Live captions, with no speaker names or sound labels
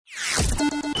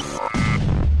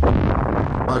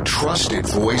a trusted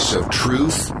voice of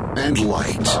truth and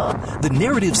light. The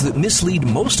narratives that mislead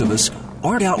most of us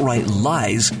aren't outright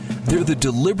lies. They're the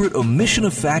deliberate omission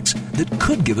of facts that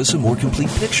could give us a more complete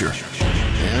picture.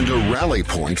 And a rally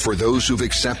point for those who've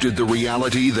accepted the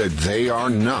reality that they are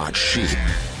not sheep.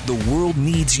 The world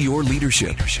needs your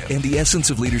leadership, and the essence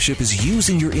of leadership is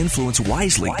using your influence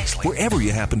wisely wherever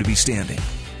you happen to be standing.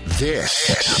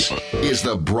 This is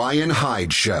The Brian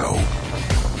Hyde Show.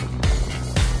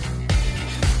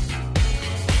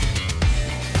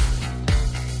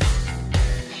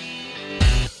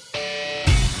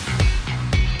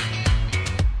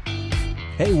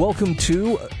 Hey, welcome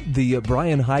to the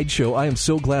Brian Hyde Show. I am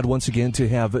so glad once again to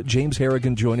have James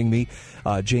Harrigan joining me.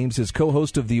 James is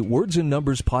co-host of the Words and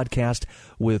Numbers podcast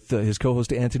with his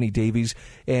co-host Anthony Davies.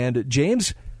 And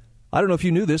James, I don't know if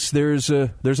you knew this, there's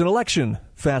an election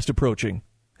fast approaching.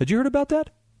 Had you heard about that?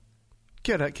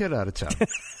 Get out of town.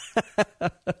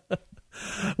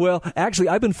 Well, actually,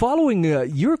 I've been following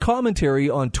your commentary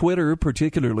on Twitter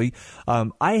particularly.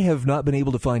 I have not been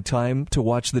able to find time to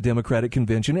watch the Democratic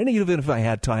convention, and even if I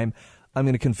had time, I'm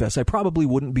going to confess, I probably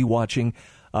wouldn't be watching.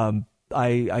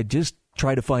 I just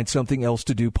try to find something else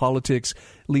to do. Politics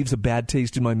leaves a bad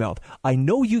taste in my mouth. I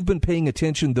know you've been paying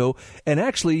attention, though, and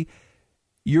actually,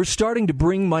 you're starting to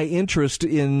bring my interest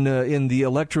in the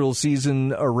electoral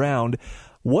season around.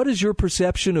 What is your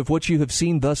perception of what you have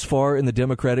seen thus far in the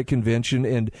Democratic convention,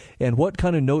 and what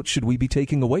kind of notes should we be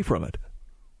taking away from it?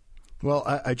 Well,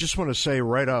 I just want to say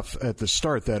right off at the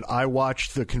start that I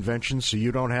watched the convention, so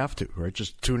you don't have to. Right,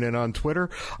 just tune in on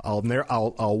Twitter. I'll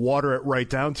water it right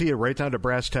down to you, right down to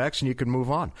brass tacks, and you can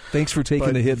move on. Thanks for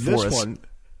taking the hit for us.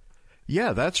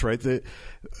 Yeah, that's right.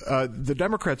 The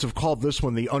Democrats have called this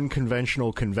one the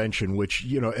unconventional convention, which,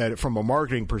 you know, from a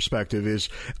marketing perspective is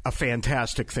a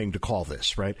fantastic thing to call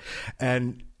this, right?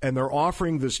 And they're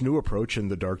offering this new approach in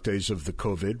the dark days of the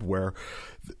COVID where,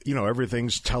 you know,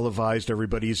 everything's televised,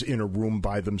 everybody's in a room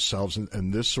by themselves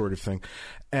and this sort of thing.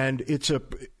 And it's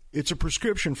a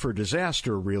prescription for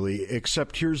disaster, really,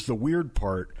 except here's the weird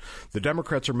part. The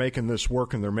Democrats are making this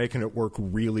work, and they're making it work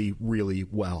really, really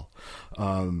well.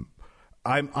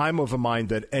 I'm of a mind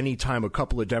that any time a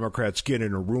couple of Democrats get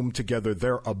in a room together,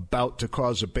 they're about to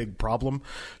cause a big problem.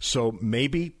 So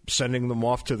maybe sending them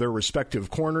off to their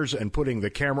respective corners and putting the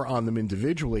camera on them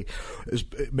individually,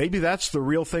 maybe that's the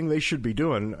real thing they should be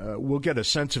doing. We'll get a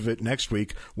sense of it next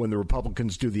week when the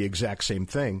Republicans do the exact same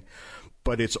thing.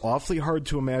 But it's awfully hard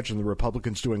to imagine the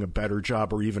Republicans doing a better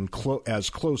job or even as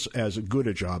close as good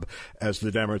a job as the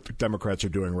Democrats are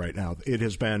doing right now. It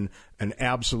has been an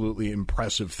absolutely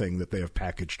impressive thing that they have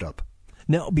packaged up.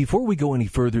 Now, before we go any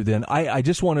further, then, I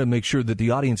just want to make sure that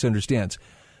the audience understands.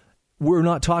 We're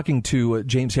not talking to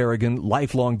James Harrigan,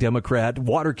 lifelong Democrat,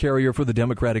 water carrier for the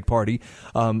Democratic Party.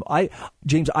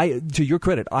 James, to your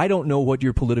credit, I don't know what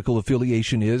your political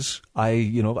affiliation is.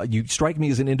 You strike me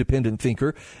as an independent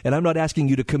thinker, and I'm not asking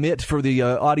you to commit for the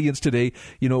audience today,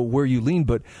 where you lean.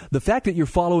 But the fact that you're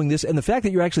following this and the fact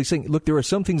that you're actually saying, look, there are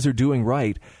some things they're doing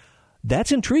right,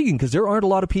 that's intriguing because there aren't a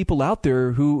lot of people out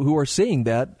there who are saying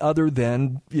that other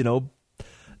than,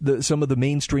 some of the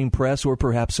mainstream press or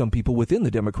perhaps some people within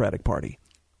the Democratic Party.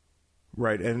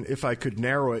 Right. And if I could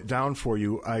narrow it down for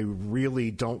you, I really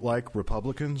don't like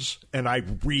Republicans and I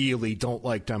really don't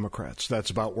like Democrats. That's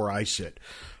about where I sit.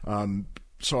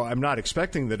 So I'm not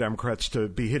expecting the Democrats to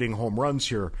be hitting home runs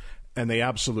here, and they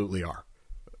absolutely are.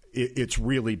 It's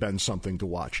really been something to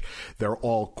watch. They're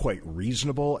all quite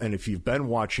reasonable, and if you've been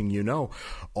watching,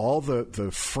 all the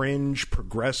fringe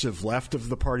progressive left of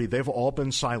the party, they've all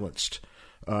been silenced.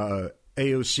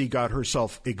 AOC got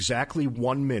herself exactly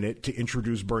 1 minute to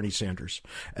introduce Bernie Sanders.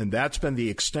 And that's been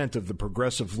the extent of the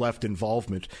progressive left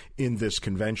involvement in this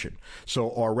convention.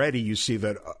 So already you see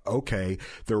that, okay,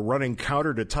 they're running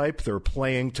counter to type. They're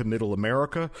playing to middle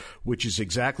America, which is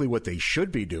exactly what they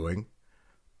should be doing.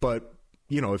 But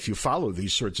if you follow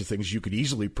these sorts of things, you could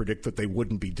easily predict that they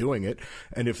wouldn't be doing it.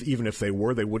 And even if they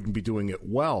were, they wouldn't be doing it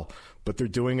well. But they're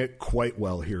doing it quite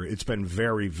well here. It's been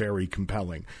very, very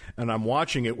compelling. And I'm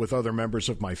watching it with other members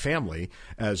of my family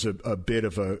as a bit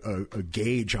of a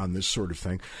gauge on this sort of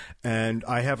thing. And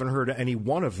I haven't heard any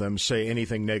one of them say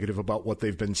anything negative about what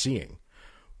they've been seeing,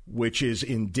 which is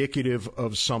indicative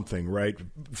of something, right?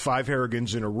 5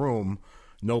 Harrigans in a room,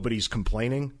 nobody's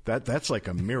complaining. That's like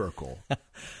a miracle.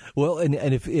 Well, and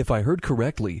if I heard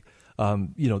correctly,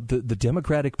 the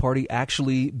Democratic Party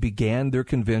actually began their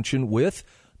convention with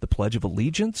the Pledge of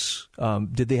Allegiance.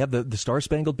 Did they have the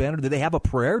Star-Spangled Banner? Did they have a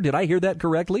prayer? Did I hear that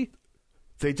correctly?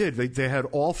 They did. They had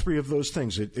all 3 of those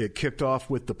things. It kicked off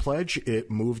with the pledge. It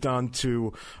moved on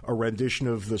to a rendition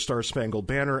of the Star-Spangled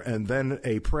Banner and then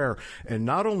a prayer. And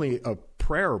not only a prayer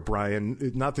prayer, Brian,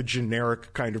 not the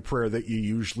generic kind of prayer that you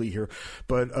usually hear,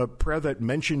 but a prayer that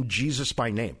mentioned Jesus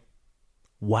by name.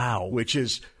 Wow. Which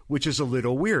is a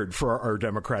little weird for our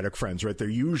Democratic friends, right? They're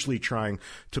usually trying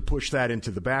to push that into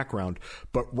the background.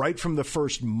 But right from the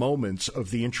first moments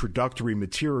of the introductory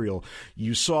material,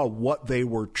 you saw what they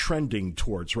were trending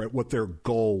towards, right? What their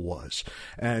goal was.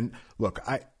 And look,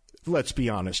 let's be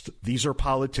honest. These are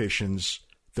politicians.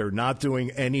 They're not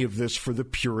doing any of this for the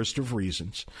purest of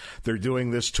reasons. They're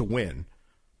doing this to win.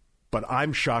 But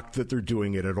I'm shocked that they're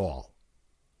doing it at all,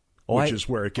 which is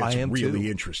where it gets really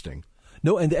interesting.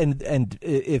 No, and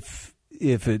if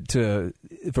it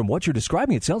from what you're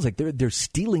describing, it sounds like they're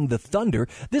stealing the thunder.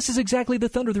 This is exactly the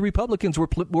thunder the Republicans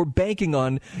were banking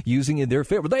on using in their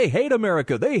favor. They hate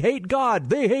America. They hate God.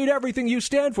 They hate everything you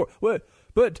stand for.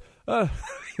 But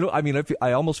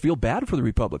I almost feel bad for the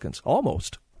Republicans.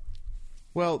 Almost.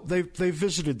 Well, they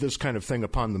visited this kind of thing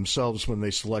upon themselves when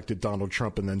they selected Donald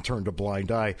Trump and then turned a blind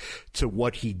eye to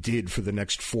what he did for the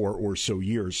next 4 or so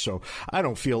years. So I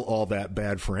don't feel all that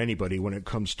bad for anybody when it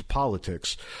comes to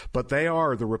politics. But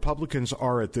the Republicans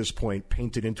are at this point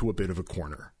painted into a bit of a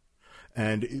corner.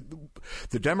 And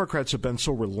the Democrats have been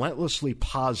so relentlessly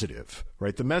positive,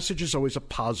 right? The message is always a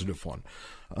positive one,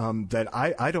 that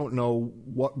I don't know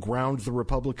what ground the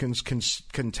Republicans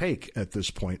can take at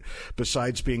this point,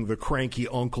 besides being the cranky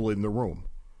uncle in the room.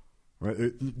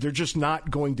 Right? They're just not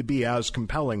going to be as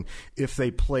compelling if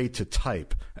they play to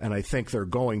type. And I think they're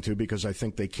going to, because I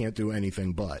think they can't do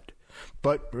anything but.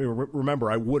 But remember,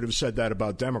 I would have said that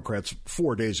about Democrats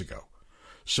 4 days ago.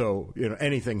 So,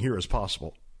 anything here is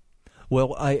possible.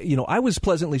 Well, I was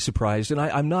pleasantly surprised, and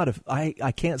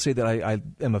I can't say that I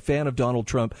am a fan of Donald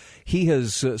Trump. He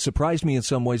has surprised me in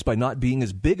some ways by not being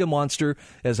as big a monster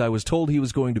as I was told he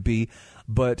was going to be.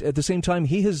 But at the same time,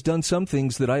 he has done some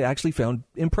things that I actually found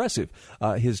impressive.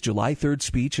 His July 3rd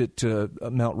speech at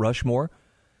Mount Rushmore.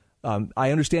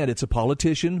 I understand it's a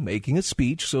politician making a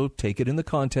speech, so take it in the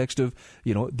context of,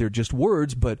 they're just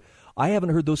words. But I haven't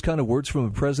heard those kind of words from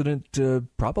a president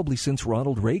probably since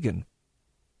Ronald Reagan.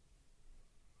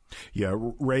 Yeah,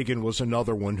 Reagan was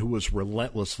another one who was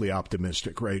relentlessly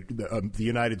optimistic, right? The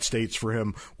United States for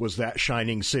him was that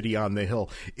shining city on the hill.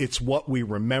 It's what we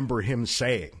remember him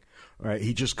saying, right?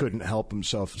 He just couldn't help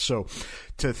himself. So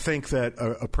to think that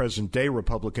a present-day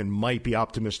Republican might be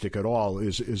optimistic at all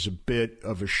is a bit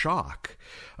of a shock.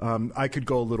 I could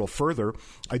go a little further.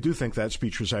 I do think that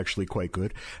speech was actually quite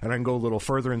good. And I can go a little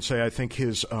further and say I think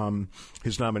his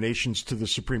nominations to the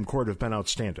Supreme Court have been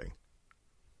outstanding.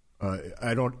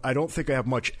 I don't think I have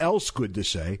much else good to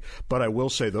say, but I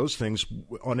will say those things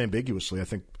unambiguously. I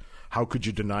think, how could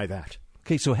you deny that?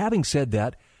 Okay, so having said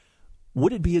that,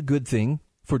 would it be a good thing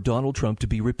for Donald Trump to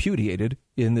be repudiated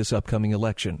in this upcoming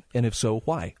election? And if so,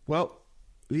 why? Well,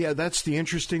 yeah, that's the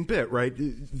interesting bit, right?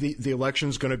 The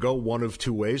election's going to go one of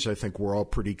two ways. I think we're all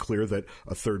pretty clear that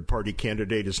a third-party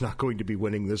candidate is not going to be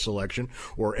winning this election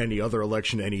or any other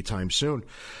election anytime soon.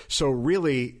 So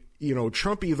really,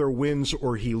 Trump either wins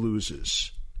or he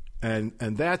loses. And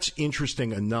that's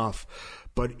interesting enough.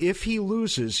 But if he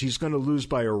loses, he's going to lose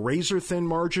by a razor-thin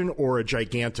margin or a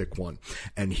gigantic one.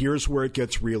 And here's where it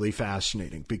gets really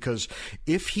fascinating. Because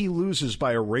if he loses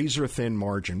by a razor-thin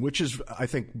margin, which is, I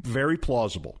think, very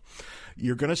plausible,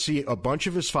 you're going to see a bunch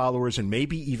of his followers and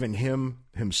maybe even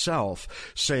himself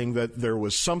saying that there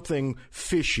was something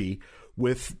fishy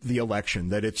with the election,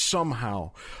 that it's somehow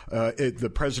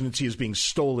the presidency is being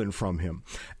stolen from him.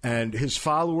 And his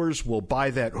followers will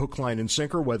buy that hook, line, and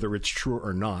sinker, whether it's true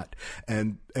or not.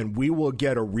 And we will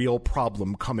get a real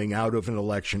problem coming out of an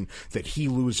election that he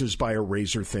loses by a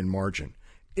razor-thin margin.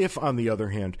 If, on the other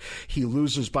hand, he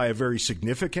loses by a very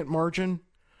significant margin,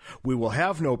 we will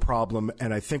have no problem,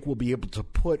 and I think we'll be able to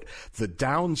put the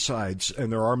downsides,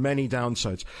 and there are many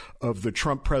downsides, of the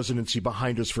Trump presidency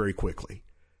behind us very quickly.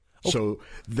 So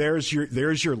there's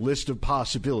your list of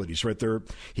possibilities right there.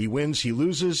 He wins, he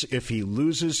loses. If he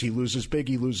loses big,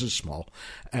 he loses small.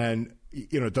 And,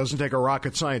 it doesn't take a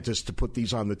rocket scientist to put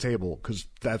these on the table, because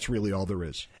that's really all there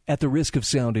is. At the risk of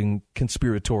sounding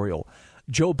conspiratorial,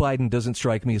 Joe Biden doesn't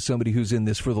strike me as somebody who's in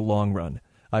this for the long run.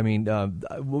 I mean,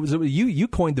 what was it? You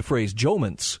coined the phrase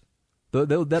 "Jomance,"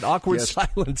 that awkward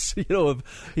silence. He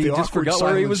just forgot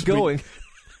where he was going.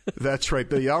 That's right.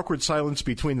 The awkward silence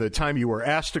between the time you were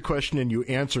asked a question and you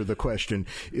answer the question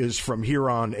is from here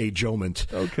on a Jomant.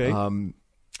 Okay.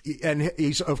 And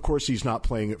he's not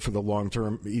playing it for the long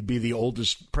term. He'd be the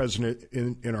oldest president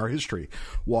in our history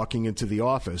walking into the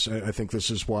office. And I think this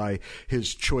is why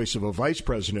his choice of a vice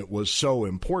president was so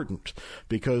important,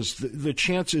 because the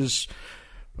chance is,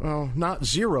 not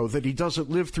zero that he doesn't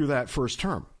live through that first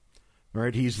term.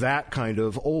 Right? He's that kind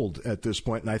of old at this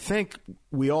point, and I think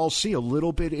we all see a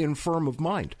little bit infirm of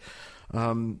mind.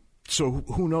 So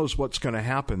who knows what's going to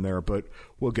happen there, but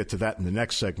we'll get to that in the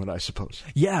next segment, I suppose.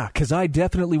 Yeah, because I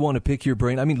definitely want to pick your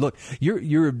brain. I mean, look,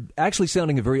 you're actually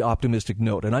sounding a very optimistic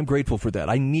note, and I'm grateful for that.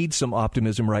 I need some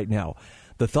optimism right now.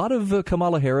 The thought of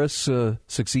Kamala Harris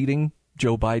succeeding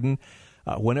Joe Biden,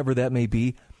 whenever that may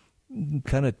be,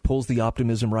 kind of pulls the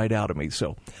optimism right out of me.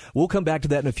 So we'll come back to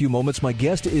that in a few moments. My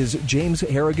guest is James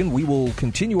Harrigan. We will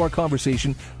continue our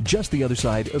conversation just the other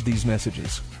side of these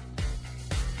messages.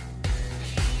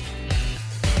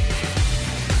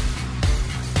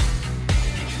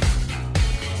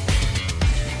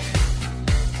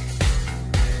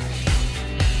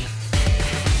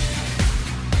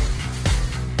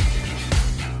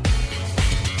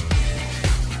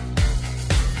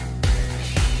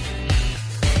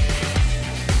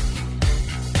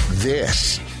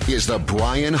 This is The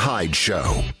Brian Hyde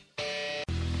Show.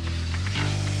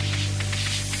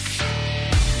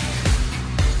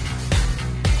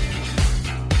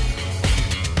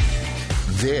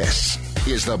 This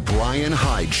is The Brian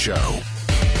Hyde Show.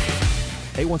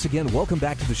 Hey, once again, welcome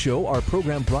back to the show. Our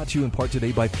program brought to you in part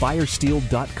today by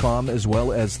Firesteel.com, as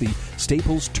well as the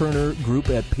Staples Turner Group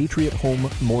at Patriot Home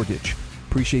Mortgage.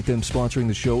 Appreciate them sponsoring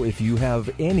the show. If you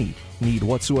have any need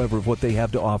whatsoever of what they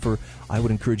have to offer, I would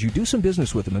encourage you, do some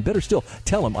business with them. And better still,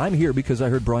 tell them I'm here because I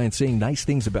heard Brian saying nice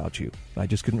things about you. I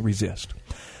just couldn't resist.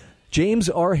 James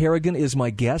R. Harrigan is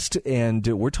my guest, and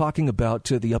we're talking about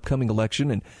the upcoming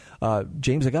election. And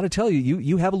James, I got to tell you,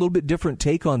 you have a little bit different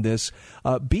take on this,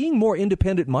 being more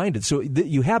independent-minded. So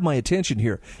you have my attention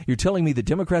here. You're telling me the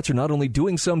Democrats are not only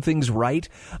doing some things right,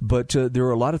 but there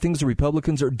are a lot of things the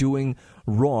Republicans are doing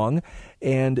wrong.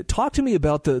 And talk to me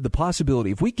about the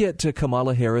possibility. If we get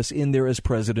Kamala Harris in there as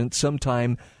president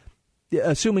sometime,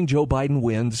 assuming Joe Biden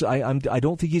wins, I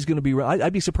don't think he's going to be.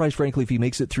 I'd be surprised, frankly, if he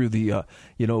makes it through the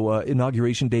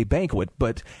Inauguration Day banquet.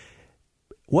 But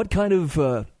what kind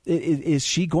of is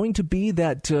she going to be?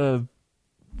 That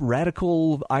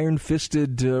radical,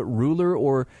 iron-fisted ruler,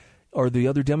 or are the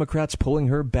other Democrats pulling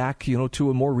her back, to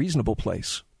a more reasonable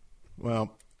place?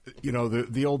 Well,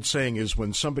 the old saying is,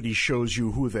 when somebody shows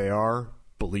you who they are,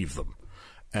 believe them.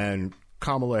 And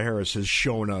Kamala Harris has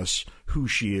shown us who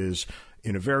she is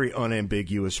in a very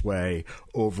unambiguous way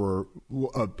over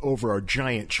a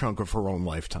giant chunk of her own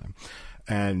lifetime.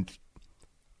 And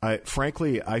I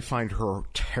find her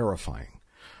terrifying.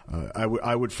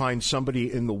 I would find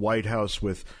somebody in the White House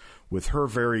with her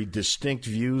very distinct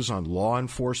views on law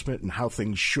enforcement and how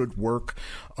things should work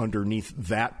underneath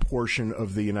that portion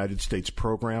of the United States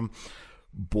program.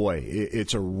 Boy,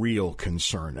 it's a real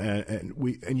concern,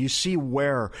 and you see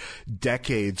where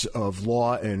decades of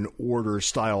law and order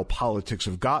style politics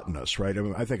have gotten us, right? I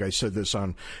mean, I think I said this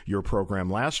on your program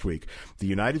last week. The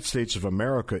United States of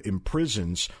America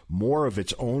imprisons more of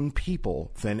its own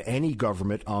people than any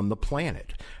government on the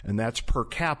planet, and that's per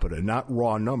capita, not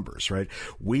raw numbers, right?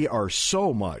 We are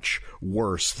so much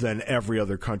worse than every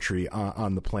other country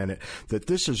on the planet that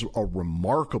this is a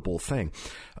remarkable thing.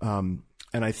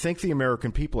 And I think the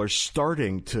American people are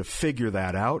starting to figure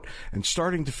that out and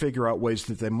starting to figure out ways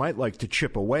that they might like to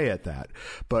chip away at that.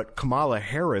 But Kamala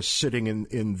Harris sitting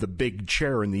in the big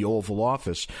chair in the Oval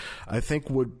Office, I think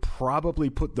would probably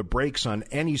put the brakes on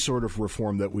any sort of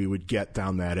reform that we would get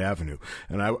down that avenue.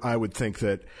 And I would think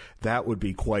that would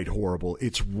be quite horrible.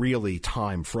 It's really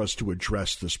time for us to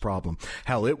address this problem.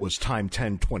 Hell, it was time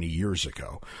 10, 20 years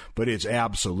ago, but it's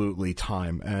absolutely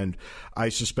time. And I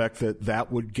suspect that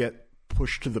would get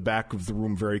pushed to the back of the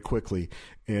room very quickly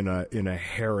in a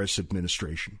Harris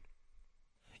administration.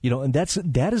 And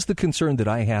that is the concern that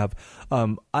I have.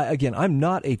 I'm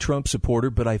not a Trump supporter,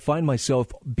 but I find myself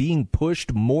being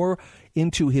pushed more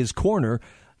into his corner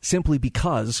simply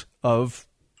because of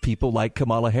people like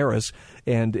Kamala Harris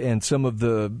and some of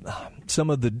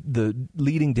the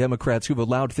leading Democrats who've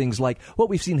allowed things like what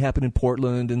we've seen happen in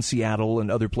Portland and Seattle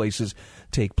and other places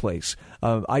take place.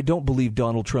 I don't believe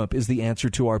Donald Trump is the answer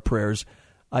to our prayers.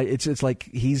 It's like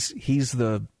he's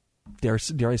the dare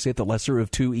I say it, the lesser of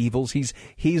two evils.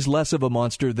 He's less of a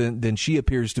monster than she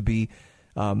appears to be.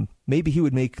 Maybe he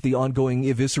would make the ongoing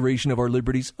evisceration of our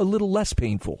liberties a little less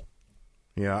painful.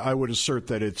 Yeah, I would assert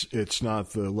that it's not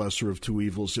the lesser of two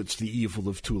evils; it's the evil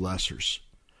of two lessers.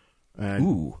 And,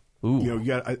 Ooh.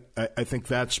 I think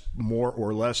that's more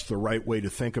or less the right way to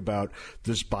think about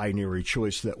this binary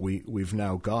choice that we've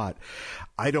now got.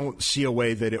 I don't see a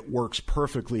way that it works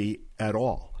perfectly at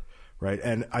all, right?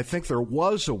 And I think there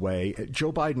was a way.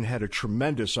 Joe Biden had a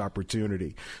tremendous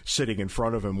opportunity sitting in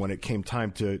front of him when it came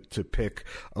time to pick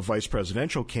a vice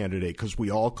presidential candidate, because we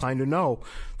all kind of know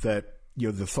that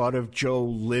the thought of Joe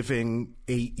living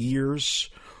 8 years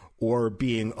or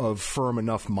being of firm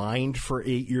enough mind for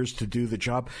 8 years to do the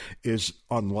job is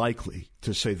unlikely,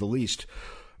 to say the least.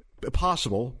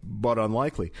 Possible, but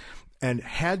unlikely. And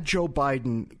had Joe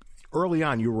Biden, early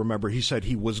on, you remember, he said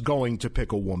he was going to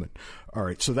pick a woman. All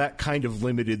right, so that kind of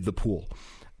limited the pool.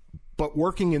 But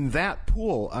working in that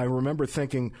pool, I remember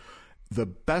thinking the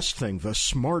best thing, the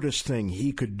smartest thing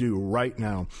he could do right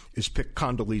now is pick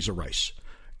Condoleezza Rice.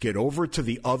 Get over to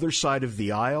the other side of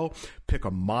the aisle, pick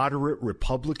a moderate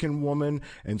Republican woman,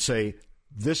 and say,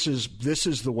 this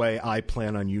is the way I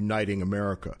plan on uniting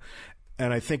America.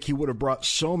 And I think he would have brought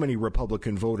so many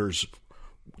Republican voters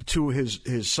to his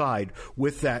side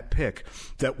with that pick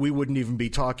that we wouldn't even be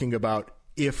talking about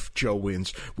if Joe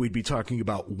wins. We'd be talking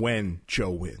about when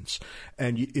Joe wins.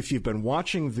 And if you've been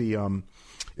watching the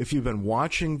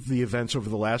events over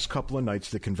the last couple of nights,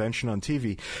 the convention on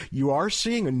TV, you are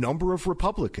seeing a number of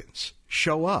Republicans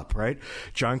show up, right?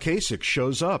 John Kasich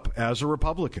shows up as a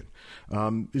Republican,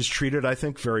 is treated, I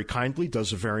think, very kindly,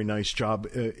 does a very nice job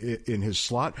in his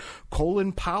slot.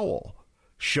 Colin Powell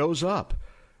shows up.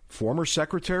 Former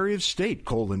Secretary of State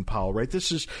Colin Powell, right?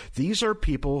 These are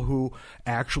people who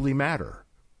actually matter.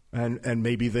 And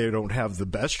maybe they don't have the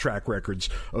best track records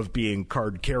of being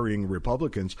card-carrying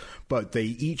Republicans, but they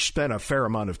each spent a fair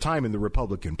amount of time in the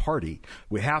Republican Party.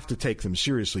 We have to take them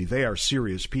seriously. They are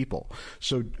serious people.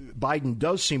 So Biden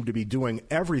does seem to be doing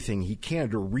everything he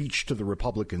can to reach to the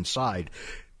Republican side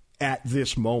at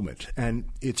this moment. And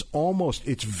it's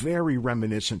very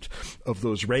reminiscent of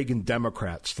those Reagan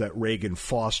Democrats that Reagan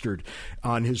fostered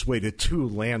on his way to 2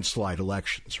 landslide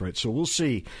elections, right? So we'll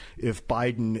see if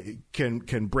Biden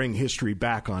can bring history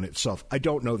back on itself. I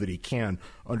don't know that he can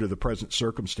under the present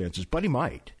circumstances, but he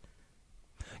might.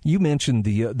 You mentioned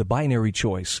the binary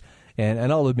choice.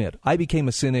 And I'll admit, I became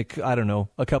a cynic, I don't know,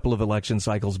 a couple of election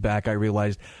cycles back. I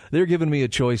realized they're giving me a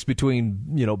choice between,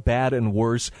 bad and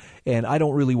worse, and I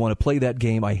don't really want to play that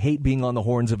game. I hate being on the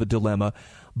horns of a dilemma.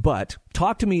 But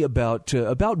talk to me about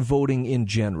voting in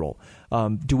general.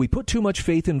 Do we put too much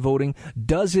faith in voting?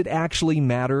 Does it actually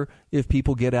matter if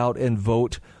people get out and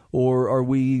vote? Or are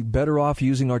we better off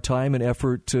using our time and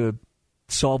effort to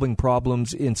solving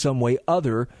problems in some way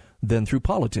other than through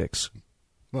politics?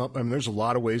 Well, there's a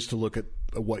lot of ways to look at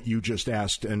what you just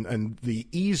asked, and the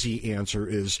easy answer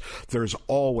is there's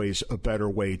always a better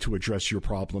way to address your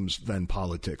problems than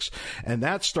politics. And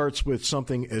that starts with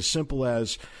something as simple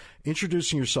as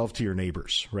introducing yourself to your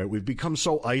neighbors, right? We've become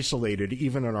so isolated,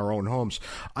 even in our own homes.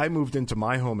 I moved into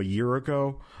my home a year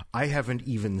ago. I haven't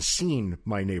even seen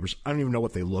my neighbors. I don't even know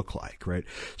what they look like, right?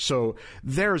 So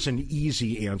there's an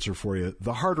easy answer for you.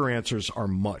 The harder answers are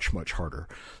much, much harder.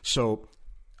 So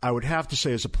I would have to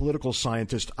say, as a political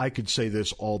scientist, I could say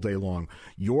this all day long.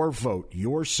 Your vote,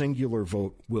 your singular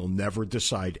vote, will never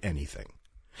decide anything.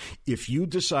 If you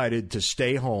decided to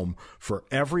stay home for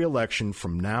every election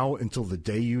from now until the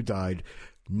day you died,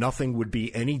 nothing would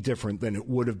be any different than it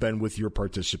would have been with your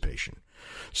participation.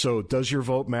 So does your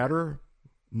vote matter?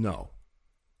 No.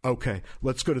 Okay,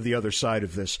 let's go to the other side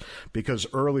of this, because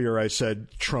earlier I said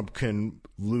Trump can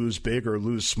lose big or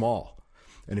lose small.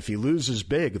 And if he loses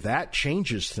big, that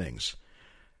changes things.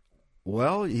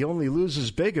 Well, he only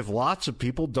loses big if lots of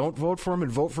people don't vote for him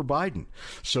and vote for Biden.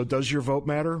 So does your vote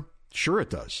matter? Sure it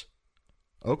does.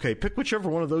 Okay, pick whichever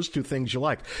one of those two things you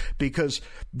like, because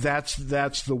that's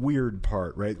the weird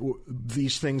part, right?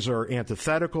 These things are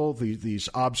antithetical. These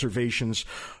observations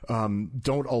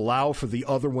don't allow for the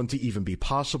other one to even be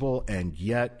possible, and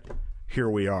yet here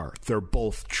we are. They're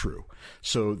both true.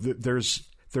 So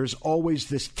there's always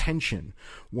this tension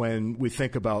when we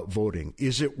think about voting.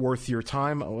 Is it worth your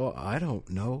time? Well, I don't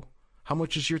know. How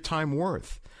much is your time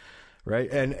worth?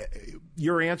 Right? And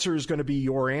your answer is going to be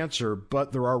your answer,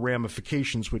 but there are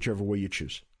ramifications whichever way you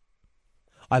choose.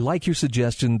 I like your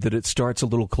suggestion that it starts a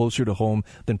little closer to home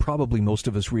than probably most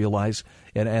of us realize,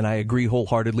 and I agree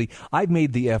wholeheartedly. I've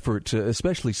made the effort,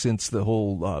 especially since the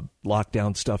whole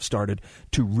lockdown stuff started,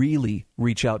 to really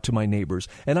reach out to my neighbors.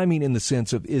 And I mean in the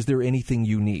sense of, is there anything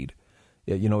you need?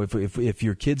 If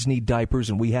your kids need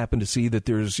diapers and we happen to see that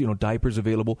there's, diapers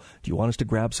available, do you want us to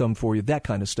grab some for you? That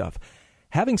kind of stuff.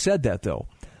 Having said that, though,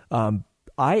 I'm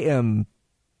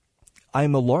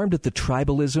alarmed at the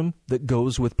tribalism that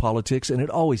goes with politics, and it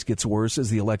always gets worse as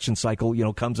the election cycle,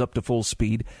 comes up to full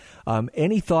speed.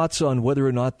 Any thoughts on whether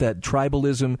or not that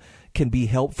tribalism can be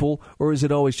helpful, or is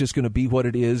it always just going to be what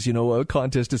it is, a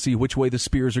contest to see which way the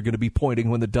spears are going to be pointing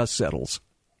when the dust settles?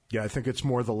 Yeah, I think it's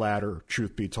more the latter,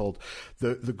 truth be told.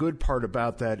 The good part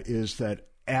about that is that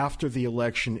after the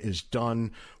election is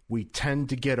done, we tend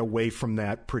to get away from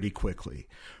that pretty quickly,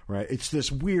 right? It's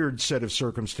this weird set of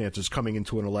circumstances coming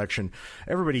into an election.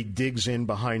 Everybody digs in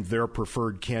behind their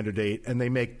preferred candidate and they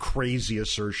make crazy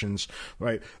assertions,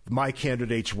 right? My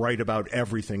candidate's right about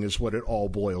everything is what it all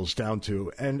boils down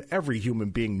to. And every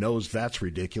human being knows that's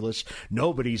ridiculous.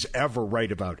 Nobody's ever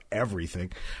right about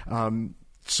everything.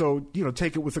 So,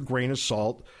 take it with a grain of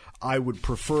salt. I would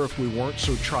prefer if we weren't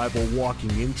so tribal walking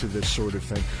into this sort of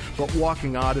thing. But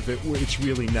walking out of it, it's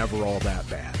really never all that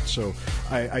bad. So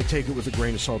I take it with a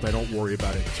grain of salt. I don't worry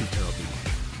about it too terribly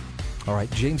much. All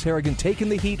right, James Harrigan taking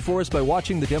the heat for us by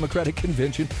watching the Democratic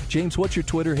Convention. James, what's your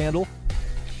Twitter handle?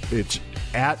 It's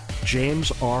at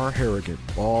James R. Harrigan.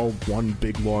 All one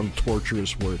big, long,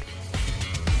 torturous word.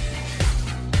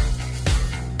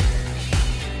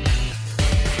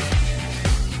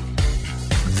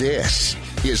 This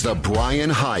is the Brian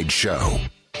Hyde Show.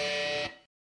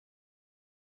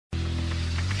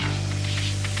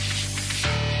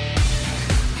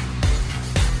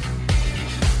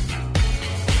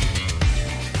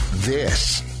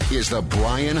 This is the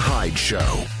Brian Hyde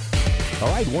Show. All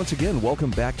right, once again, welcome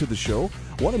back to the show.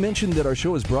 I want to mention that our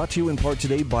show is brought to you in part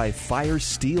today by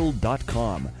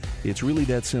Firesteel.com. It's really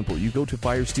that simple. You go to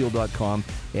Firesteel.com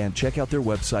and check out their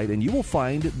website, and you will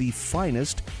find the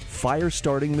finest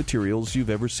fire-starting materials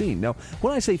you've ever seen. Now,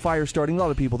 when I say fire-starting, a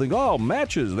lot of people think, oh,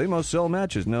 matches, they must sell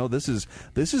matches. No, this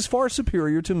is far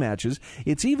superior to matches.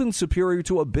 It's even superior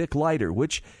to a Bic lighter,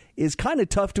 which is kind of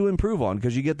tough to improve on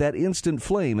because you get that instant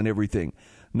flame and everything.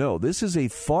 No, this is a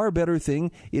far better thing.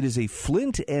 It is a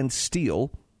flint and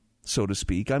steel, so to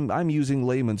speak. I'm using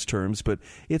layman's terms, but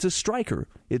it's a striker.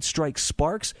 It strikes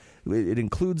sparks. It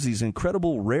includes these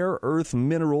incredible rare earth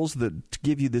minerals that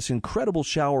give you this incredible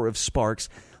shower of sparks.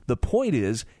 The point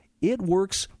is, it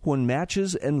works when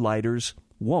matches and lighters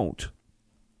won't.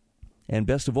 And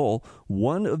best of all,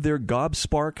 one of their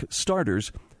GobSpark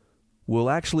starters will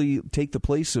actually take the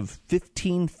place of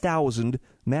 15,000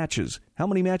 matches. How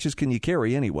many matches can you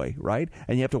carry anyway, right?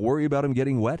 And you have to worry about them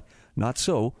getting wet? Not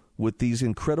so with these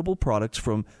incredible products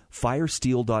from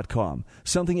Firesteel.com.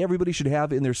 Something everybody should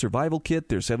have in their survival kit,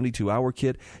 their 72-hour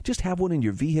kit. Just have one in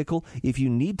your vehicle. If you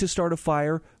need to start a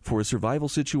fire for a survival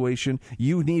situation,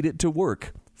 you need it to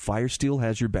work. Firesteel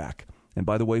has your back. And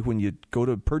by the way, when you go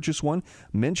to purchase one,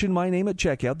 mention my name at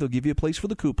checkout. They'll give you a place for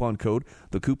the coupon code.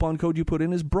 The coupon code you put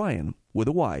in is Brian, with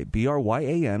a Y,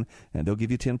 Bryan, and they'll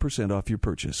give you 10% off your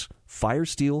purchase.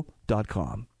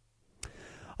 Firesteel.com.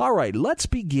 All right, let's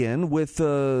begin with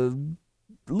a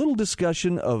little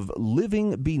discussion of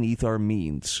living beneath our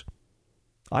means.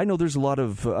 I know there's a lot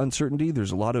of uncertainty.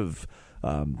 There's a lot of,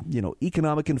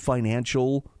 economic and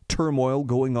financial turmoil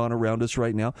going on around us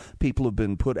right now. People have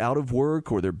been put out of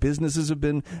work, or their businesses have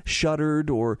been shuttered,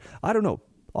 or I don't know.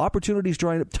 Opportunities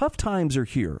drying up. Tough times are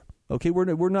here. Okay,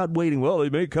 we're not waiting. Well,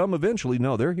 they may come eventually.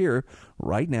 No, they're here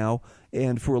right now.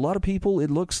 And for a lot of people,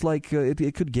 it looks like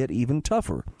it could get even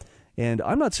tougher. And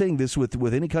I'm not saying this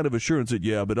with any kind of assurance that,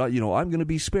 I'm going to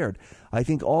be spared. I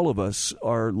think all of us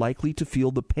are likely to feel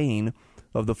the pain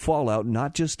of the fallout,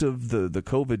 not just of the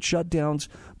COVID shutdowns,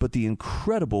 but the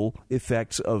incredible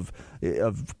effects of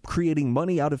creating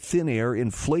money out of thin air,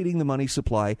 inflating the money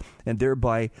supply, and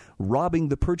thereby robbing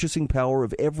the purchasing power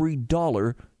of every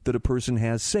dollar that a person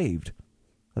has saved.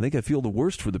 I think I feel the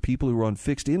worst for the people who are on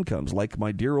fixed incomes, like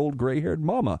my dear old gray-haired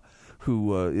mama,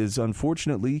 who is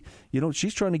unfortunately,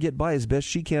 she's trying to get by as best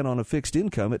she can on a fixed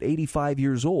income at 85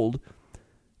 years old,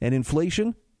 and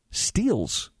inflation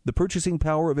steals the purchasing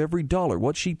power of every dollar.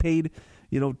 What she paid,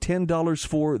 $10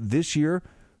 for this year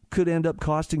could end up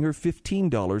costing her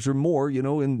 $15 or more,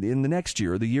 in the next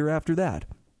year or the year after that.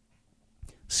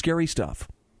 Scary stuff.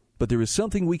 But there is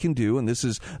something we can do, and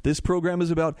this program is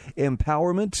about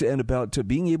empowerment and about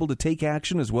being able to take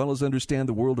action as well as understand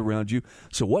the world around you.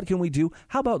 So what can we do?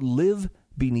 How about live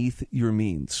beneath your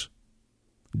means?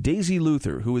 Daisy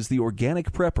Luther, who is the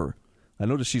organic prepper, I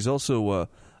notice she's also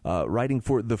writing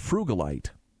for The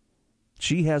Frugalite.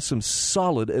 She has some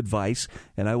solid advice,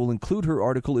 and I will include her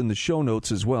article in the show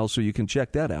notes as well, so you can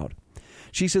check that out.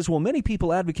 She says, well, many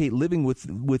people advocate living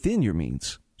within your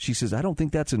means. She says, I don't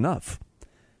think that's enough.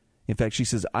 In fact, she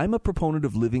says, I'm a proponent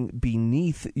of living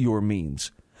beneath your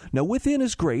means. Now, within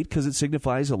is great because it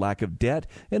signifies a lack of debt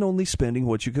and only spending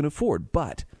what you can afford.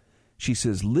 But, she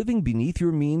says, living beneath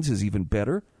your means is even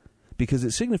better because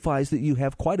it signifies that you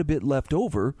have quite a bit left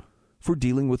over for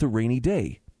dealing with a rainy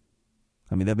day.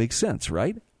 I mean, that makes sense,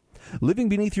 right? Living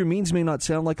beneath your means may not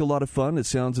sound like a lot of fun. It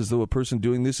sounds as though a person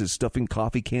doing this is stuffing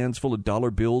coffee cans full of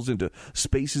dollar bills into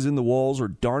spaces in the walls, or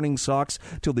darning socks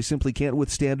till they simply can't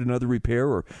withstand another repair,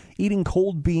 or eating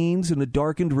cold beans in a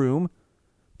darkened room.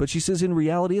 But she says in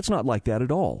reality, it's not like that at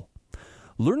all.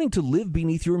 Learning to live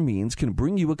beneath your means can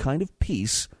bring you a kind of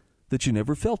peace that you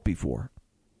never felt before.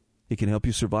 It can help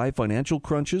you survive financial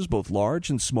crunches, both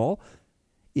large and small.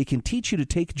 It can teach you to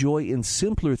take joy in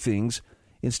simpler things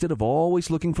instead of always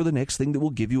looking for the next thing that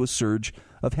will give you a surge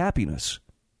of happiness.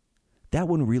 That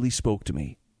one really spoke to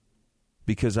me.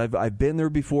 Because I've been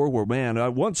there before where,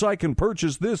 man, once I can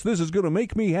purchase this is going to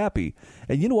make me happy.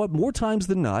 And you know what? More times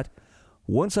than not,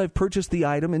 once I've purchased the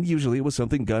item, and usually it was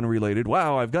something gun-related,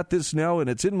 wow, I've got this now and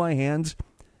it's in my hands.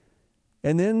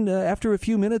 And then after a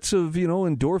few minutes of,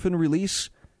 endorphin release,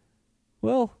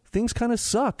 well, things kind of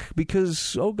suck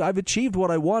because, I've achieved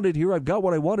what I wanted here. I've got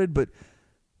what I wanted, but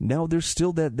now there's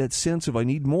still that sense of I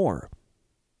need more.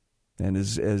 And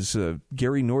as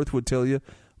Gary North would tell you,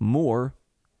 more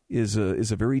is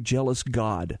a very jealous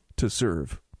God to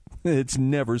serve. It's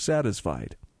never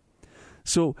satisfied.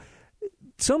 So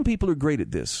some people are great at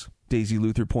this, Daisy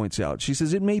Luther points out. She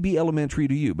says it may be elementary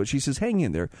to you, but she says hang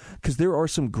in there because there are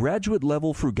some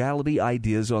graduate-level frugality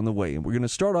ideas on the way. And we're going to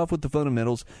start off with the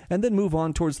fundamentals and then move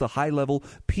on towards the high-level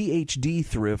PhD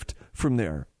thrift from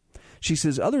there. She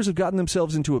says others have gotten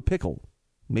themselves into a pickle.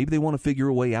 Maybe they want to figure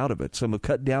a way out of it. Some have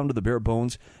cut down to the bare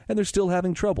bones, and they're still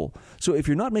having trouble. So if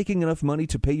you're not making enough money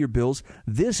to pay your bills,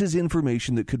 this is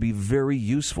information that could be very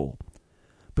useful.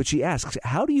 But she asks,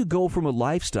 how do you go from a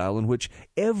lifestyle in which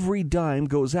every dime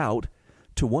goes out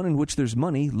to one in which there's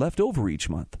money left over each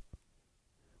month?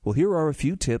 Well, here are a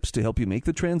few tips to help you make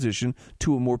the transition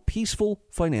to a more peaceful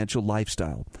financial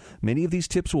lifestyle. Many of these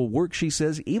tips will work, she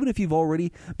says, even if you've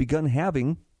already begun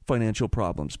having financial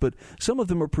problems, but some of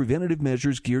them are preventative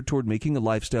measures geared toward making a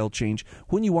lifestyle change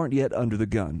when you aren't yet under the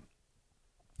gun.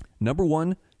 Number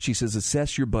one, she says,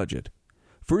 assess your budget.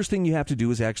 First thing you have to do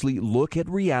is actually look at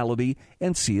reality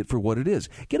and see it for what it is.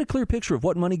 Get a clear picture of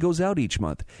what money goes out each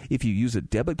month. If you use a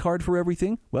debit card for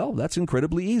everything, well, that's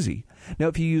incredibly easy. Now,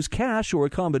 if you use cash or a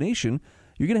combination,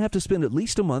 you're going to have to spend at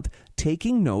least a month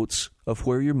taking notes of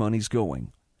where your money's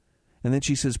going. And then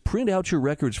she says, print out your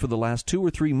records for the last 2 or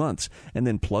 3 months and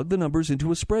then plug the numbers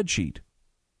into a spreadsheet.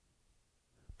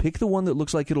 Pick the one that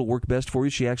looks like it'll work best for you.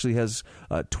 She actually has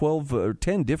 12 or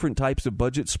 10 different types of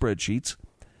budget spreadsheets.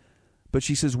 But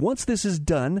she says, once this is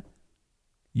done,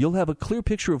 you'll have a clear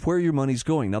picture of where your money's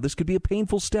going. Now, this could be a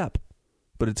painful step,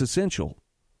 but it's essential.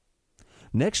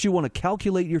 Next, you want to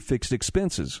calculate your fixed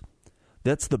expenses.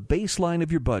 That's the baseline of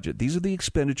your budget. These are the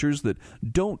expenditures that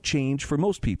don't change for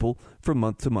most people from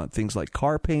month to month. Things like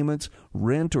car payments,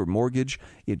 rent or mortgage,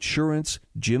 insurance,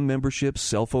 gym memberships,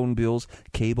 cell phone bills,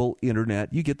 cable,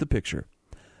 internet. You get the picture.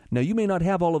 Now, you may not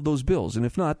have all of those bills, and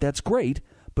if not, that's great.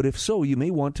 But if so, you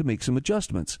may want to make some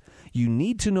adjustments. You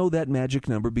need to know that magic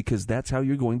number because that's how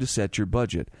you're going to set your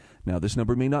budget. Now, this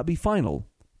number may not be final,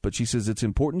 but she says it's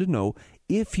important to know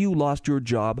if you lost your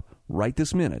job right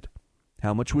this minute,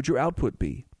 how much would your output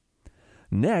be?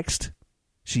 Next,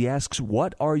 she asks,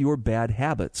 what are your bad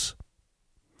habits?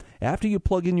 After you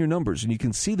plug in your numbers and you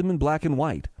can see them in black and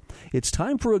white, it's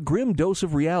time for a grim dose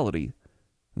of reality.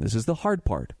 And this is the hard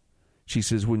part. She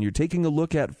says when you're taking a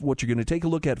look at what you're going to take a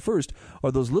look at first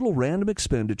are those little random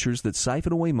expenditures that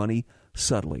siphon away money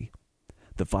subtly.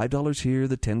 The $5 here,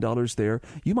 the $10 there.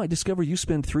 You might discover you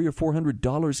spend $300 or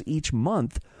 $400 each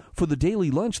month for the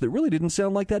daily lunch that really didn't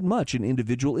sound like that much in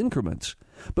individual increments.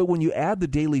 But when you add the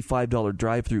daily $5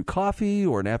 drive-through coffee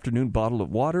or an afternoon bottle of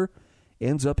water,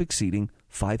 ends up exceeding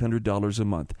 $500 a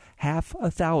month.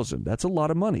 $1,000. That's a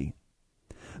lot of money.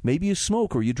 Maybe you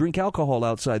smoke or you drink alcohol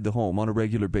outside the home on a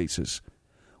regular basis.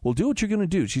 Well, do what you're going to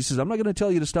do. She says, I'm not going to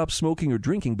tell you to stop smoking or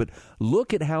drinking, but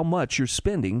look at how much you're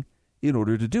spending in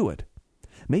order to do it.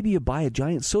 Maybe you buy a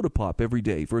giant soda pop every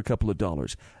day for a couple of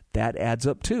dollars. That adds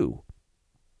up too.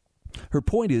 Her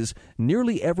point is,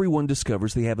 nearly everyone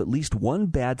discovers they have at least one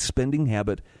bad spending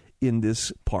habit in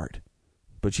this part.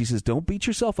 But she says, don't beat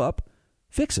yourself up.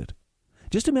 Fix it.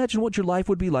 Just imagine what your life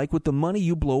would be like with the money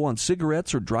you blow on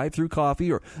cigarettes or drive-through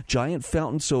coffee or giant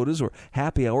fountain sodas or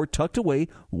happy hour tucked away,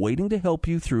 waiting to help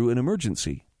you through an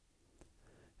emergency.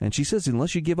 And she says,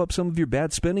 unless you give up some of your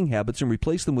bad spending habits and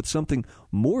replace them with something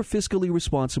more fiscally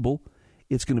responsible,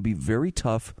 it's going to be very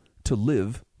tough to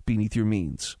live beneath your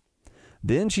means.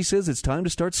 Then she says it's time to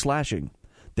start slashing.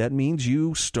 That means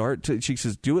you she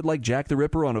says, do it like Jack the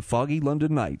Ripper on a foggy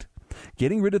London night.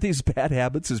 Getting rid of these bad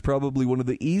habits is probably one of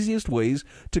the easiest ways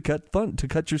to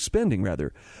cut your spending,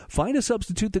 rather. Find a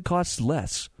substitute that costs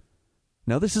less.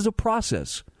 Now, this is a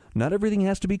process. Not everything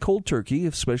has to be cold turkey,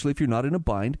 especially if you're not in a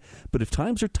bind. But if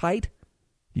times are tight,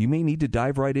 you may need to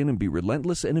dive right in and be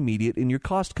relentless and immediate in your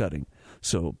cost cutting.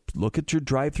 So look at your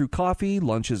drive-through coffee,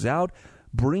 lunch is out.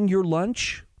 Bring your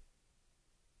lunch.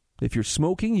 If you're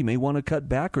smoking, you may want to cut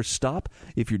back or stop.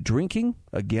 If you're drinking,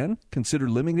 again, consider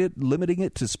limiting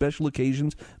it to special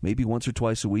occasions, maybe once or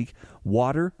twice a week.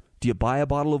 Water. Do you buy a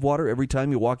bottle of water every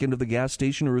time you walk into the gas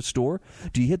station or a store?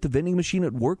 Do you hit the vending machine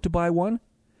at work to buy one?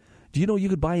 Do you know you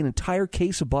could buy an entire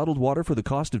case of bottled water for the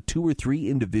cost of 2 or 3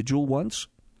 individual ones?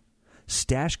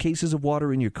 Stash cases of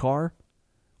water in your car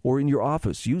or in your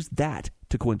office. Use that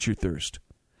to quench your thirst.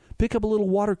 Pick up a little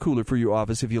water cooler for your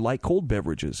office if you like cold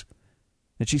beverages.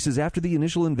 And she says after the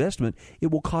initial investment,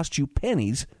 it will cost you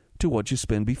pennies to what you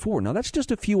spend before. Now, that's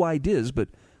just a few ideas, but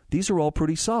these are all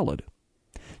pretty solid.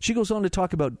 She goes on to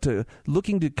talk about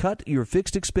looking to cut your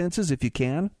fixed expenses if you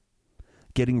can,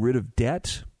 getting rid of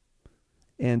debt.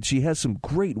 And she has some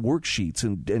great worksheets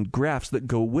and graphs that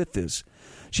go with this.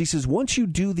 She says once you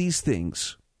do these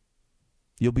things,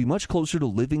 you'll be much closer to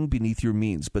living beneath your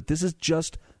means. But this is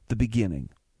just the beginning.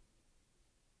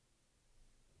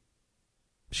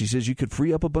 She says you could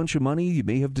free up a bunch of money. You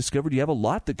may have discovered you have a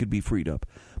lot that could be freed up.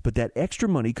 But that extra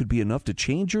money could be enough to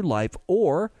change your life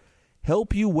or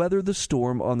help you weather the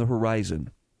storm on the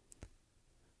horizon.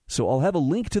 So I'll have a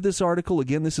link to this article.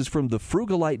 Again, this is from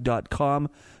thefrugalite.com.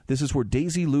 This is where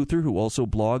Daisy Luther, who also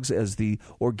blogs as the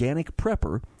Organic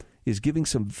Prepper, is giving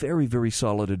some very, very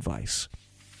solid advice.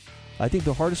 I think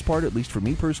the hardest part, at least for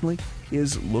me personally,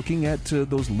 is looking at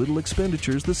those little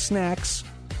expenditures, the snacks.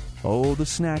 Oh, the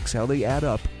snacks, how they add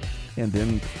up, and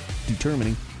then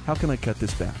determining how can I cut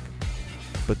this back.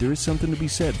 But there is something to be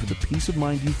said for the peace of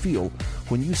mind you feel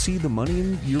when you see the money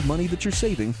in your money that you're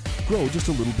saving grow just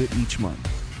a little bit each month.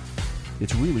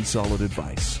 It's really solid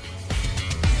advice.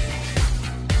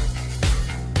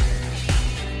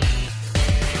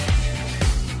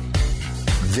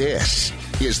 This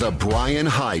is the Brian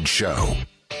Hyde Show.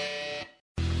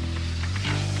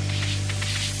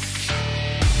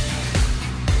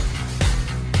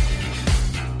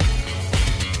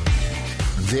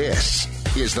 This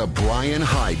is the Brian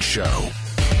Hyde Show.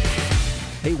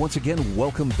 Hey, once again,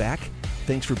 welcome back.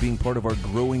 Thanks for being part of our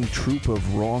growing troop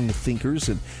of wrong thinkers.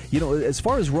 And, you know, as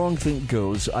far as wrong think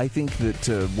goes, I think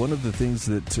that one of the things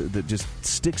that just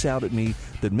sticks out at me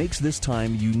that makes this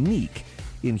time unique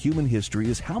in human history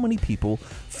is how many people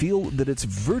feel that it's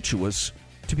virtuous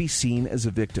to be seen as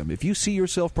a victim. If you see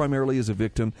yourself primarily as a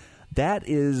victim, that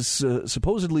is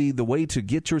supposedly the way to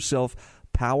get yourself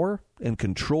power and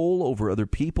control over other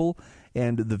people,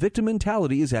 and the victim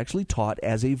mentality is actually taught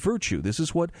as a virtue. This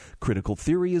is what critical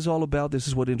theory is all about. This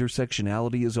is what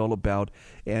intersectionality is all about,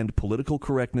 and political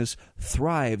correctness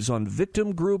thrives on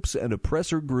victim groups and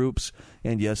oppressor groups.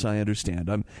 And yes, I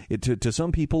understand. To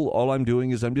some people, all I'm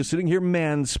doing is I'm just sitting here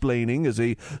mansplaining as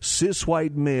a cis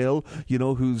white male, you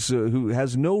know, who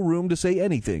has no room to say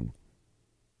anything.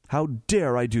 How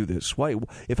dare I do this? Why?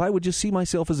 If I would just see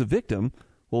myself as a victim,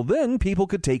 well, then people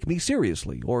could take me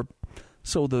seriously, or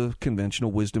so the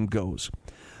conventional wisdom goes.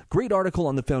 Great article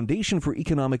on the Foundation for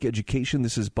Economic Education.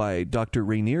 This is by Dr.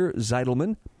 Rainier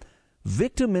Zeidelman.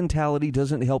 Victim mentality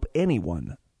doesn't help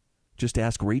anyone. Just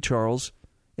ask Ray Charles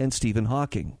and Stephen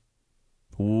Hawking.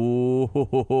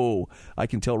 Oh, I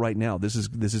can tell right now this is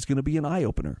going to be an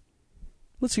eye-opener.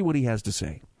 Let's see what he has to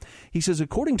say. He says,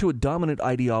 according to a dominant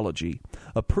ideology,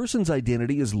 a person's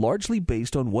identity is largely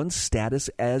based on one's status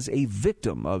as a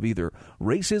victim of either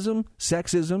racism,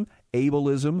 sexism,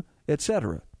 ableism,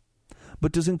 etc.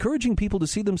 But does encouraging people to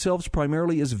see themselves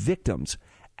primarily as victims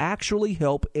actually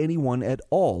help anyone at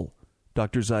all?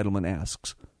 Dr. Zeidelman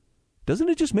asks. Doesn't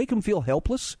it just make them feel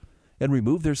helpless and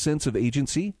remove their sense of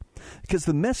agency? Because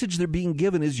the message they're being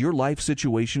given is your life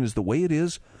situation is the way it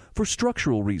is for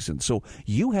structural reasons. So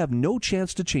you have no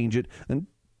chance to change it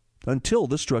until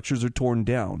the structures are torn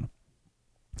down.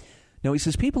 Now, he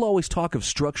says people always talk of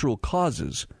structural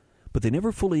causes, but they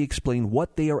never fully explain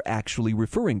what they are actually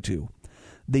referring to.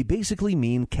 They basically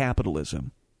mean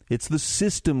capitalism. It's the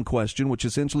system question, which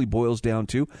essentially boils down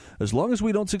to, as long as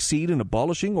we don't succeed in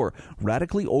abolishing or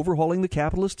radically overhauling the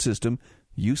capitalist system,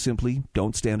 you simply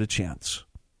don't stand a chance.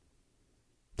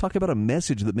 Talk about a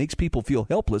message that makes people feel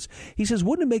helpless. He says,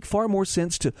 wouldn't it make far more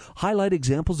sense to highlight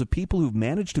examples of people who've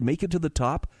managed to make it to the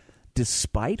top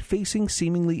despite facing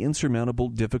seemingly insurmountable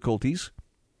difficulties?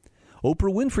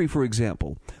 Oprah Winfrey, for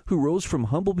example, who rose from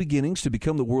humble beginnings to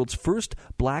become the world's first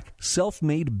black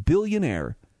self-made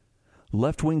billionaire.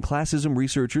 Left-wing classism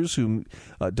researchers, whom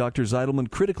Dr. Zeidelman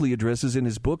critically addresses in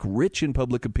his book, Rich in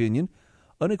Public Opinion,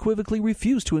 unequivocally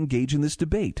refuse to engage in this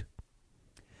debate.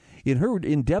 In her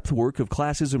in-depth work of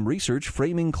classism research,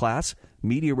 Framing Class,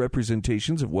 Media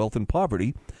Representations of Wealth and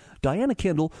Poverty, Diana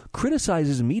Kendall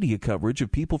criticizes media coverage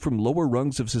of people from lower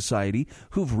rungs of society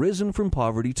who've risen from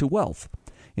poverty to wealth.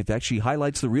 In fact, she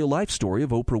highlights the real-life story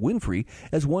of Oprah Winfrey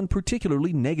as one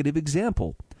particularly negative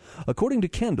example. According to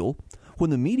Kendall, when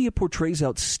the media portrays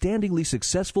outstandingly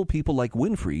successful people like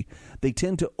Winfrey, they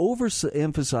tend to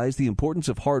overemphasize the importance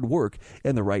of hard work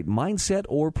and the right mindset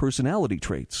or personality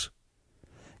traits.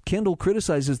 Kendall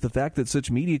criticizes the fact that such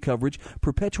media coverage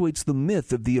perpetuates the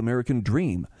myth of the American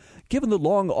dream. Given the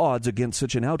long odds against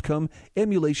such an outcome,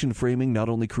 emulation framing not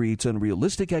only creates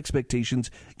unrealistic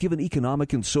expectations given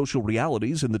economic and social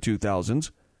realities in the 2000s,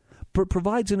 but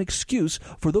provides an excuse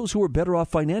for those who are better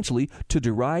off financially to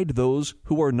deride those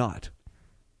who are not.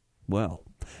 Well,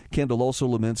 Kendall also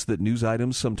laments that news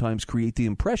items sometimes create the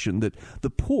impression that the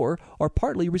poor are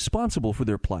partly responsible for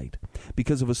their plight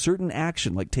because of a certain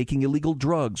action like taking illegal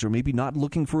drugs or maybe not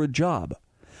looking for a job.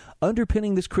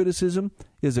 Underpinning this criticism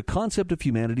is a concept of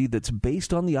humanity that's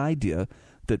based on the idea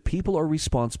that people are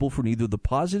responsible for neither the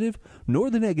positive nor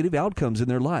the negative outcomes in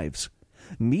their lives.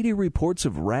 Media reports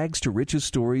of rags to riches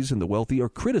stories and the wealthy are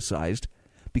criticized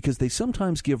because they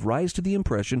sometimes give rise to the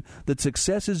impression that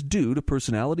success is due to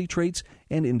personality traits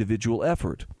and individual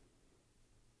effort.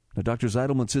 Now, Dr.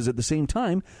 Zeidelman says at the same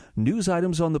time, news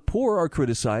items on the poor are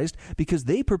criticized because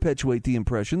they perpetuate the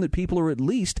impression that people are at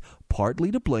least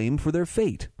partly to blame for their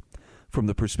fate. From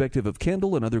the perspective of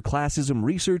Kendall and other classism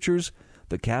researchers,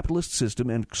 the capitalist system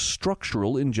and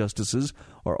structural injustices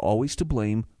are always to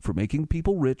blame for making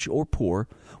people rich or poor,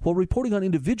 while reporting on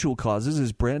individual causes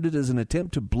is branded as an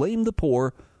attempt to blame the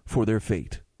poor for their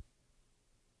fate.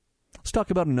 Let's talk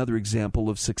about another example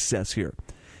of success here.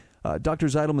 Dr.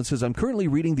 Zeidelman says, I'm currently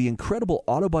reading the incredible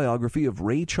autobiography of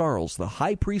Ray Charles, the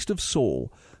high priest of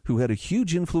soul, who had a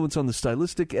huge influence on the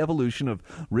stylistic evolution of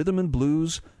rhythm and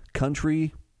blues,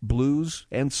 country, blues,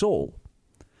 and soul.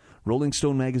 Rolling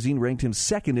Stone magazine ranked him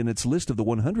second in its list of the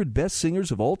 100 best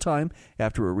singers of all time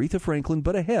after Aretha Franklin,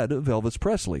 but ahead of Elvis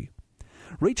Presley.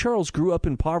 Ray Charles grew up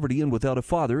in poverty and without a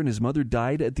father, and his mother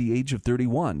died at the age of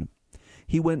 31.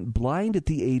 He went blind at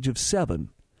the age of 7.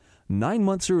 9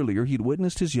 months earlier, he'd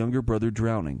witnessed his younger brother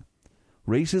drowning.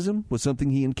 Racism was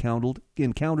something he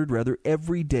encountered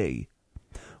every day.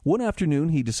 One afternoon,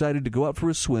 he decided to go out for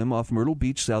a swim off Myrtle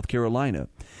Beach, South Carolina.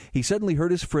 He suddenly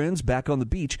heard his friends back on the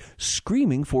beach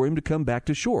screaming for him to come back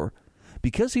to shore.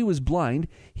 Because he was blind,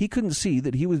 he couldn't see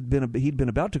that he'd been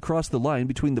about to cross the line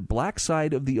between the black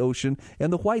side of the ocean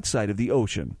and the white side of the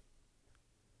ocean.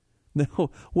 Now,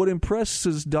 what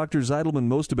impresses Dr. Zeidelman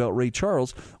most about Ray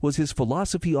Charles was his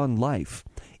philosophy on life.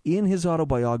 In his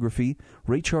autobiography,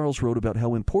 Ray Charles wrote about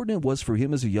how important it was for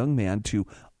him as a young man to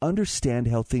understand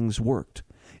how things worked.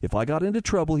 If I got into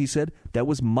trouble, he said, that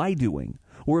was my doing.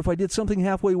 Or if I did something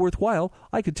halfway worthwhile,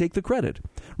 I could take the credit.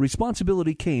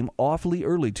 Responsibility came awfully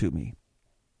early to me.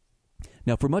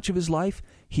 Now, for much of his life,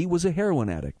 he was a heroin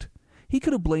addict. He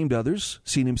could have blamed others,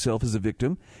 seen himself as a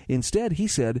victim. Instead, he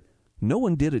said, no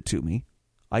one did it to me.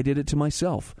 I did it to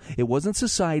myself. It wasn't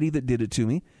society that did it to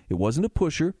me. It wasn't a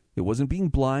pusher. It wasn't being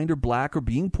blind or black or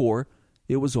being poor.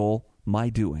 It was all my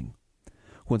doing.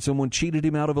 When someone cheated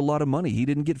him out of a lot of money, he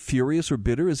didn't get furious or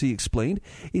bitter, as he explained.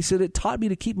 He said, it taught me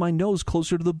to keep my nose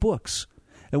closer to the books.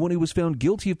 And when he was found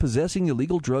guilty of possessing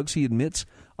illegal drugs, he admits,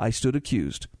 I stood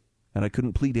accused, and I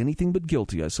couldn't plead anything but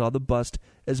guilty. I saw the bust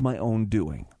as my own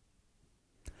doing.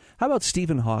 How about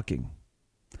Stephen Hawking?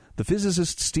 The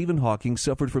physicist Stephen Hawking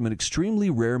suffered from an extremely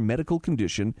rare medical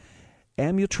condition,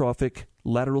 amyotrophic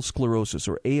lateral sclerosis,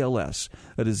 or ALS,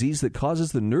 a disease that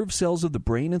causes the nerve cells of the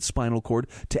brain and spinal cord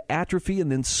to atrophy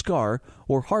and then scar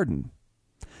or harden.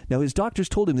 Now, his doctors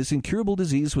told him this incurable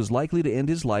disease was likely to end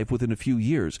his life within a few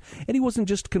years, and he wasn't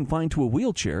just confined to a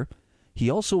wheelchair. He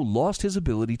also lost his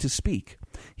ability to speak.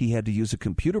 He had to use a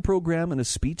computer program and a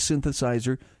speech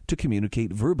synthesizer to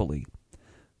communicate verbally.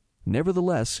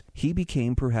 Nevertheless, he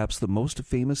became perhaps the most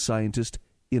famous scientist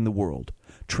in the world,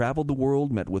 traveled the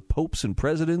world, met with popes and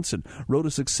presidents, and wrote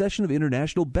a succession of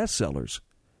international bestsellers.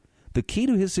 The key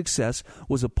to his success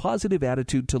was a positive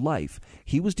attitude to life.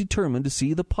 He was determined to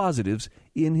see the positives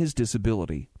in his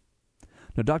disability.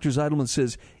 Now, Dr. Zeidelman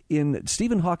says in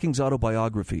Stephen Hawking's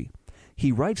autobiography,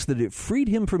 he writes that it freed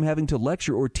him from having to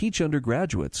lecture or teach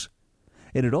undergraduates.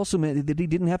 And it also meant that he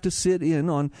didn't have to sit in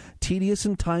on tedious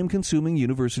and time-consuming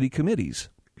university committees.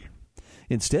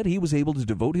 Instead, he was able to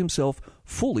devote himself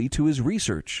fully to his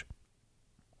research.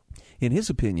 In his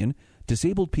opinion,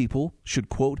 disabled people should,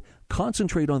 quote,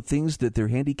 concentrate on things that their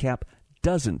handicap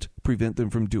doesn't prevent them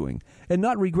from doing, and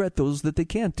not regret those that they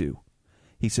can't do.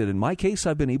 He said, in my case,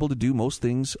 I've been able to do most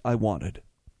things I wanted.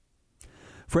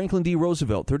 Franklin D.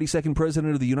 Roosevelt, 32nd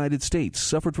President of the United States,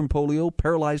 suffered from polio,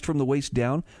 paralyzed from the waist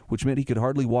down, which meant he could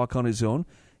hardly walk on his own,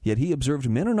 yet he observed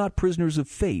men are not prisoners of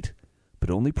fate, but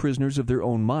only prisoners of their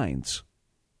own minds.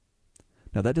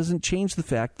 Now, that doesn't change the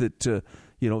fact that,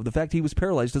 the fact he was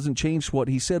paralyzed doesn't change what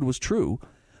he said was true.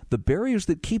 The barriers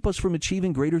that keep us from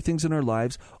achieving greater things in our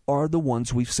lives are the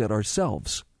ones we've set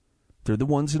ourselves. They're the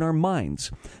ones in our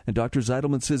minds. And Dr.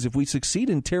 Zeidelman says if we succeed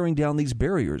in tearing down these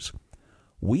barriers,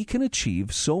 we can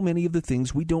achieve so many of the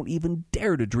things we don't even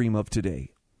dare to dream of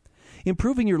today.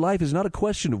 Improving your life is not a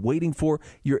question of waiting for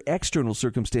your external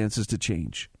circumstances to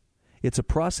change. It's a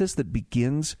process that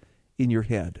begins in your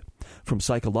head. From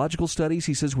psychological studies,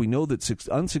 he says we know that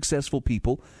unsuccessful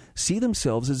people see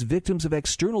themselves as victims of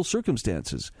external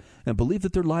circumstances and believe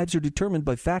that their lives are determined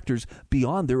by factors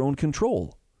beyond their own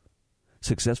control.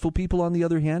 Successful people, on the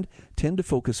other hand, tend to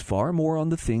focus far more on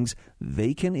the things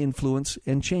they can influence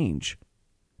and change.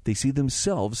 They see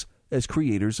themselves as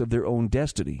creators of their own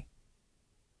destiny.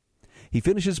 He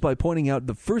finishes by pointing out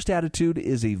the first attitude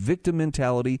is a victim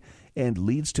mentality and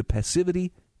leads to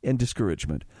passivity and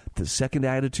discouragement. The second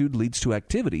attitude leads to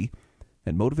activity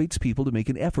and motivates people to make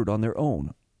an effort on their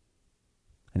own.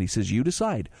 And he says, you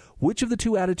decide, which of the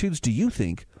two attitudes do you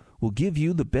think will give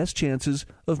you the best chances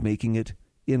of making it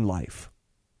in life?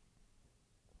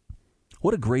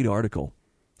 What a great article.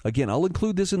 Again, I'll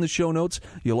include this in the show notes.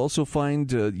 You'll also find,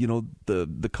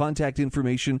 the contact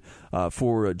information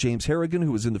for James Harrigan,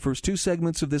 who was in the first two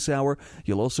segments of this hour.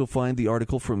 You'll also find the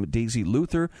article from Daisy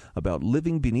Luther about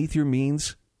living beneath your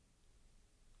means.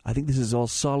 I think this is all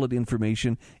solid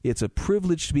information. It's a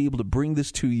privilege to be able to bring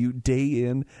this to you day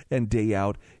in and day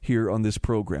out here on this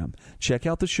program. Check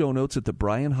out the show notes at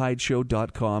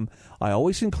thebrianhydeshow.com. I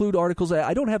always include articles.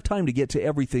 I don't have time to get to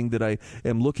everything that I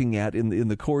am looking at in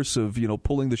the course of,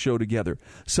 pulling the show together.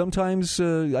 Sometimes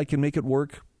I can make it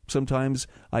work. Sometimes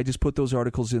I just put those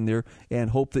articles in there and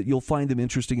hope that you'll find them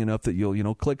interesting enough that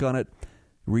you'll, click on it,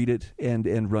 read it,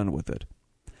 and run with it.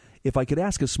 If I could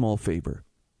ask a small favor,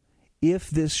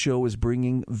 if this show is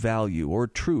bringing value or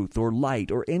truth or light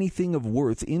or anything of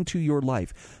worth into your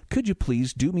life, could you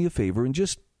please do me a favor and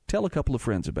just tell a couple of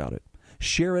friends about it?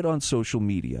 Share it on social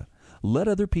media. Let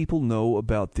other people know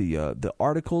about the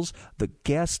articles, the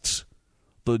guests,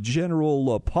 the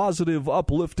general positive,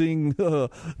 uplifting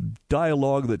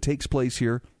dialogue that takes place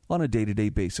here on a day-to-day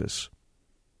basis.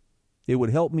 It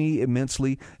would help me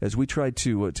immensely as we try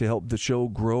to help the show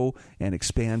grow and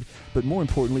expand. But more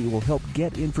importantly, it will help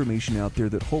get information out there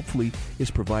that hopefully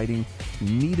is providing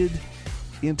needed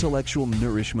intellectual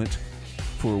nourishment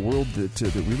for a world that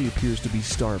really appears to be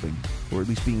starving, or at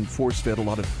least being force-fed a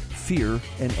lot of fear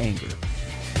and anger.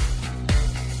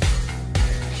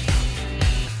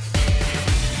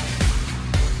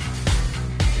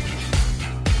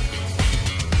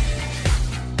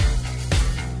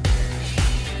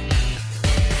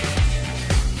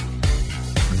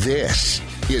 This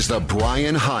is The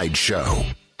Brian Hyde Show.